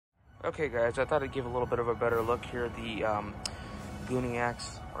Okay guys, I thought I'd give a little bit of a better look here at the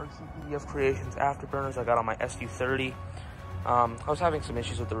Gooniac's RCBF Creations Afterburners I got on my Su-30. I was having some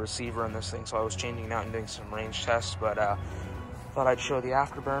issues with the receiver in this thing, so I was changing it out and doing some range tests, but thought I'd show the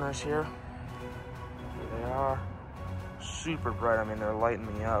Afterburners here. Here they are. Super bright. I mean, they're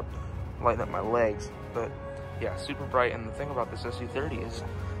lighting up my legs, but yeah, super bright. And the thing about this Su-30 is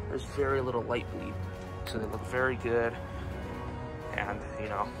there's very little light bleed, so they look very good. And you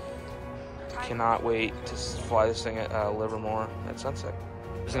know, cannot wait to fly this thing at Livermore at sunset.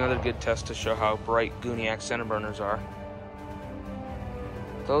 Here's another good test to show how bright Gooniac center burners are.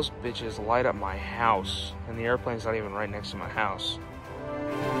 Those bitches light up my house, and the airplane's not even right next to my house.